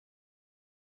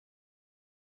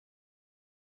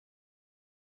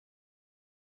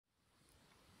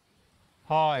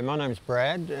Hi, my name's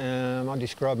Brad. I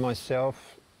describe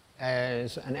myself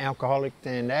as an alcoholic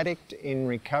and addict in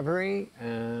recovery.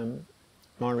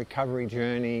 My recovery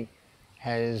journey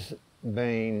has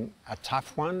been a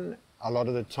tough one a lot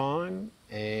of the time,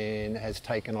 and has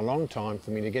taken a long time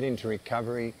for me to get into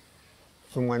recovery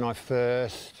from when I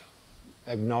first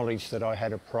acknowledged that I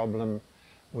had a problem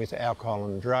with alcohol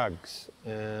and drugs.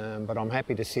 But I'm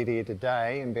happy to sit here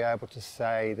today and be able to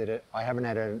say that I haven't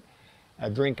had a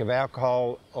drink of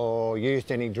alcohol or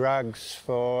used any drugs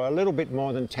for a little bit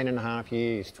more than 10 and a half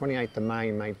years. 28th of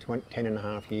May made 10 and a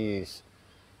half years.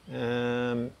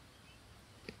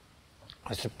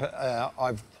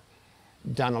 I've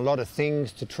done a lot of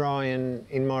things to try and,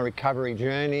 in my recovery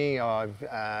journey,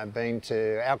 I've been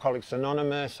to Alcoholics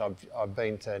Anonymous, I've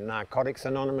been to Narcotics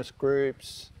Anonymous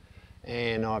groups,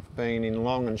 and I've been in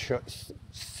long and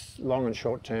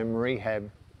short-term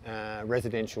rehab,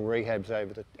 residential rehabs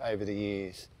over the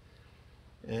years.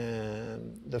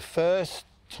 The first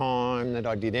time that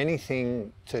I did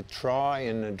anything to try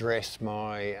and address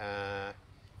my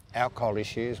alcohol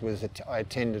issues was that I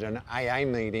attended an AA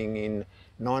meeting in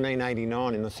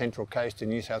 1989 in the Central Coast of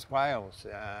New South Wales,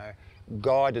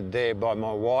 guided there by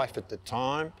my wife at the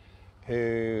time,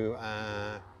 who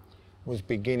was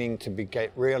beginning to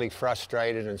get really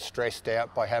frustrated and stressed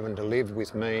out by having to live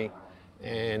with me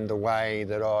and the way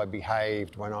that I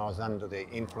behaved when I was under the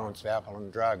influence of alcohol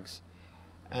and drugs.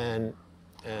 And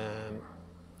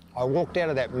I walked out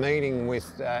of that meeting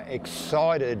with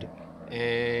excited,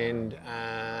 and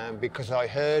because I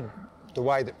heard the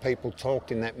way that people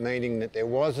talked in that meeting, that there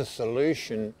was a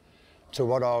solution to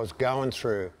what I was going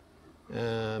through.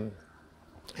 And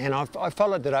I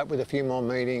followed that up with a few more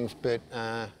meetings, but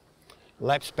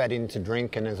lapsed back into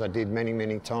drinking, as I did many,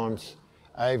 many times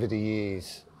over the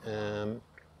years. A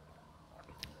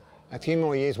few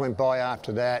more years went by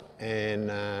after that,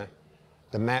 and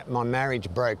my marriage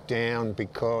broke down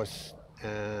because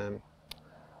the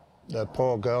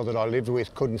poor girl that I lived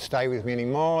with couldn't stay with me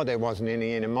anymore. There wasn't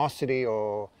any animosity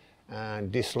or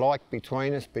dislike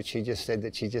between us, but she just said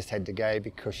that she just had to go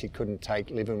because she couldn't take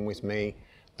living with me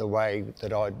the way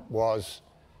that I was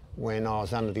when I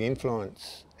was under the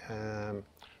influence.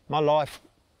 My life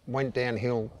went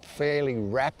downhill fairly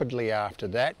rapidly after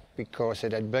that because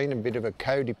it had been a bit of a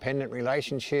codependent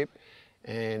relationship,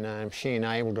 and she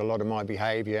enabled a lot of my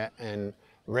behaviour and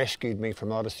rescued me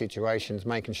from a lot of situations,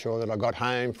 making sure that I got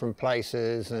home from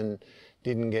places and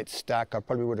didn't get stuck. I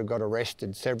probably would have got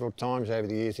arrested several times over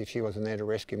the years if she wasn't there to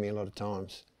rescue me a lot of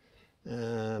times.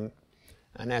 And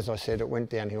as I said, it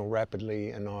went downhill rapidly,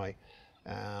 and I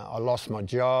lost my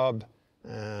job.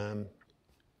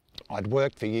 I'd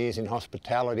worked for years in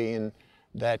hospitality, and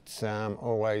that's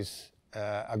always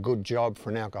a good job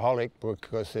for an alcoholic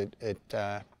because it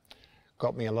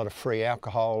got me a lot of free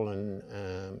alcohol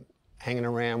and hanging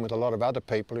around with a lot of other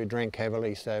people who drank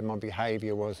heavily, so my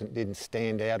behaviour didn't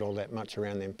stand out all that much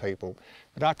around them people.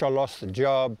 But after I lost the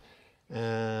job,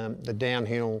 the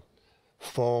downhill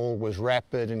fall was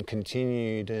rapid and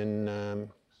continued, and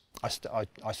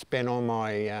I spent all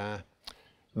my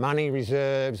money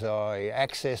reserves. I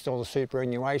accessed all the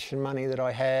superannuation money that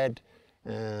I had,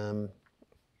 and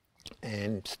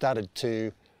started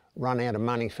to run out of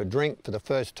money for drink for the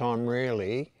first time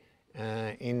really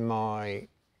in my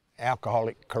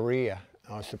alcoholic career,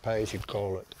 I suppose you'd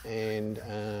call it.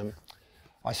 And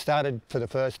I started for the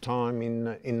first time in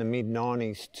the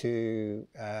mid-90s to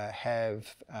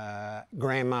have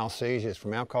grand mal seizures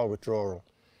from alcohol withdrawal.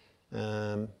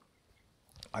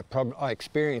 I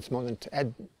experienced more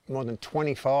than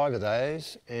 25 of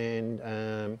those, and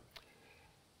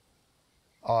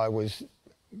I was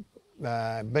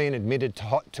being admitted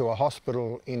to a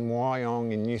hospital in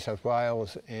Wyong in New South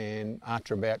Wales, and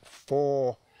after about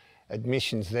 4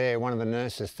 admissions there, one of the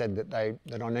nurses said that I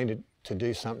needed to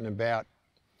do something about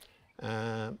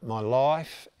my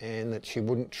life, and that she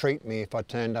wouldn't treat me if I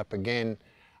turned up again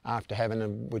after having a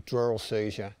withdrawal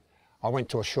seizure. I went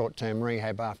to a short-term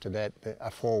rehab after that,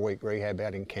 a 4-week rehab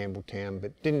out in Campbelltown,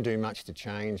 but didn't do much to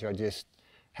change. I just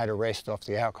had a rest off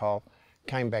the alcohol,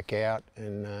 came back out,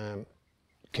 and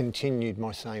continued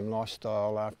my same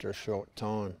lifestyle after a short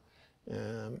time.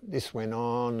 This went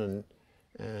on,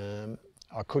 and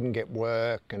I couldn't get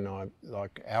work, and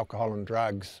like alcohol and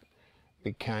drugs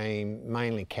became,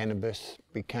 mainly cannabis,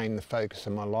 became the focus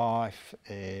of my life.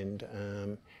 And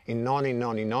in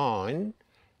 1999,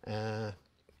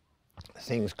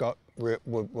 things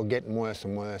were getting worse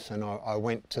and worse, and I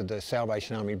went to the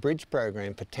Salvation Army Bridge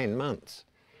program for 10 months,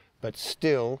 but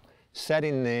still sat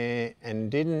in there and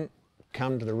didn't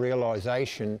come to the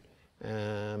realisation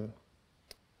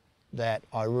that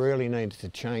I really needed to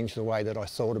change the way that I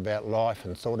thought about life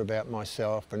and thought about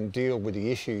myself and deal with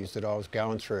the issues that I was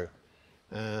going through.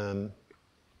 And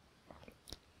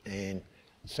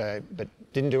so, but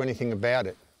didn't do anything about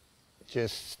it.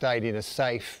 Just stayed in a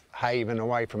safe haven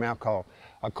away from alcohol.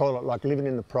 I call it like living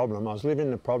in the problem. I was living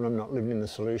in the problem, not living in the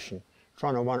solution.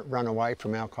 Trying to run away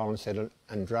from alcohol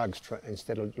and drugs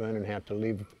instead of learning how to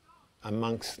live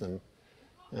amongst them.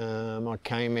 I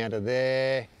came out of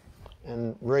there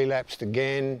and relapsed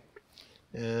again.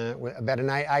 About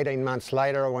 18 months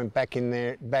later, I went back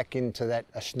into that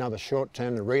another short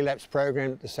term, the relapse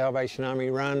program that the Salvation Army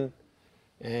run,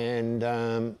 and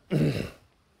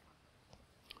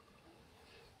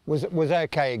was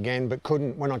okay again, but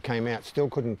when I came out, still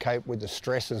couldn't cope with the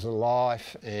stresses of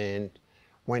life, and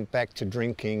went back to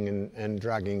drinking and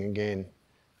drugging again.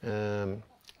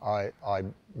 I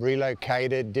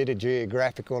relocated, did a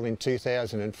geographical in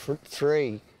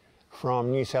 2003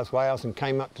 from New South Wales and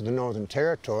came up to the Northern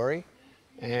Territory,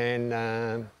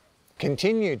 and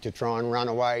continued to try and run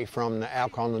away from the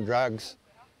alcohol and drugs,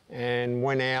 and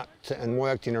went out and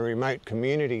worked in a remote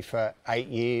community for 8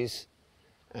 years.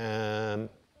 But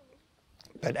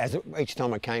each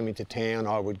time I came into town,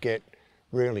 I would get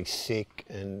really sick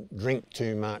and drink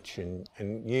too much and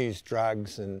use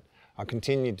drugs, and I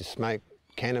continued to smoke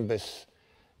cannabis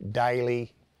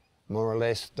daily, more or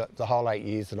less, the whole 8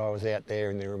 years that I was out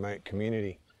there in the remote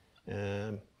community.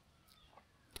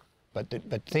 But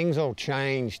things all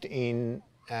changed in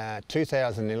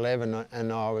 2011,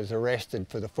 and I was arrested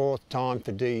for the 4th time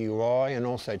for DUI and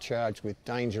also charged with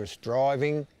dangerous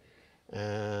driving,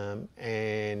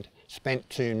 and spent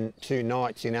two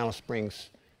nights in Alice Springs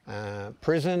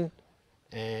prison,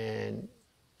 and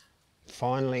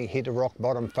finally hit a rock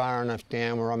bottom far enough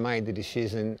down where I made the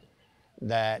decision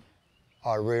that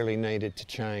I really needed to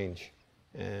change.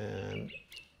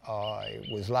 I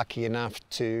was lucky enough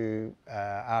to,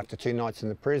 after 2 nights in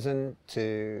the prison,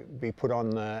 to be put on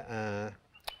the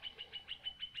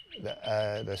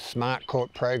Smart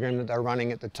Court program that they were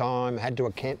running at the time. I had to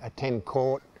attend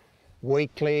court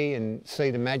weekly and see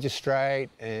the magistrate,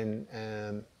 and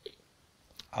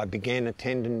I began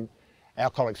attending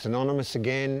Alcoholics Anonymous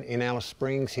again in Alice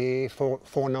Springs here,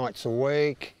 four nights a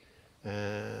week.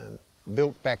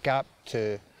 Built back up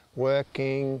to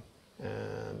working,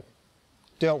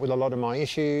 dealt with a lot of my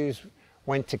issues,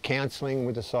 went to counselling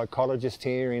with a psychologist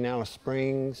here in Alice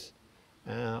Springs.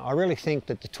 I really think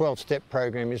that the 12-step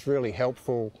program is really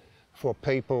helpful for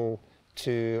people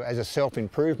to, as a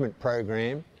self-improvement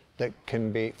program that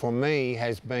can be, for me,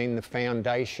 has been the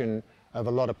foundation of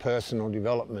a lot of personal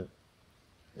development.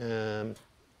 You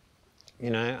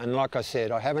know, and like I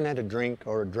said, I haven't had a drink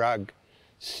or a drug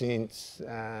since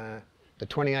the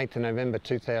 28th of November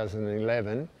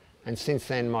 2011, and since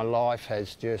then my life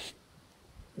has just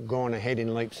gone ahead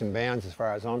in leaps and bounds as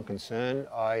far as I'm concerned.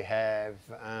 I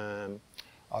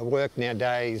work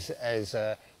nowadays as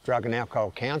a drug and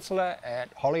alcohol counsellor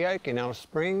at Hollyoak in Alice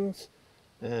Springs.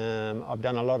 I've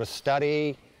done a lot of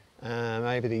study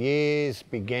over the years,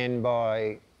 began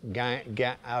by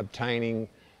obtaining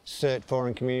Cert 4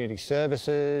 in Community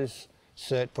Services,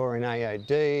 Cert 4 in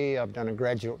AOD. I've done a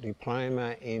graduate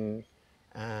diploma in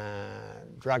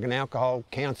drug and alcohol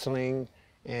counselling,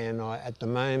 and at the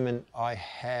moment I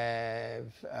have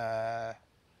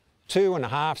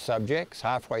 2.5 subjects,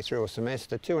 halfway through a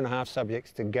semester, 2.5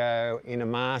 subjects to go in a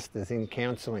Masters in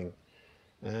Counselling.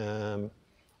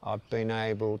 I've been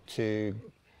able to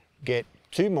get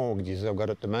 2 mortgages I've got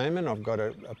at the moment. I've got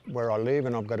where I live,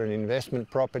 and I've got an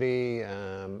investment property.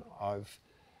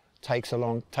 Takes a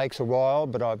while,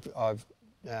 but I've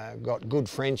got good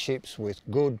friendships with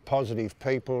good, positive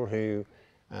people who,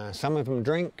 some of them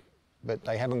drink, but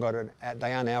they haven't got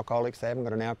they aren't alcoholics. They haven't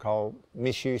got an alcohol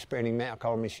misuse, any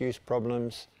alcohol misuse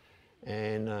problems,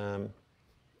 and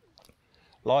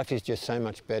life is just so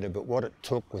much better. But what it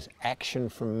took was action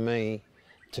from me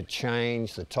to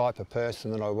change the type of person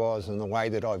that I was and the way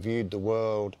that I viewed the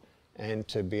world, and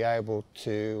to be able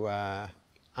to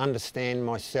understand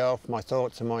myself, my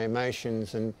thoughts and my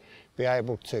emotions, and be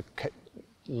able to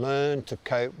learn to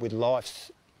cope with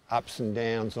life's ups and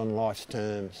downs on life's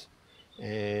terms.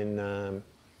 And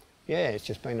yeah, it's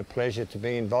just been a pleasure to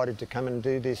be invited to come and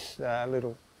do this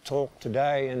little talk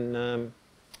today, and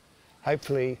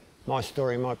hopefully my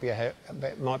story might be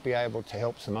able to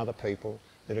help some other people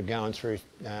that are going through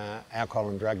alcohol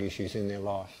and drug issues in their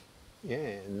life. Yeah,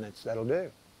 and that'll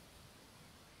do.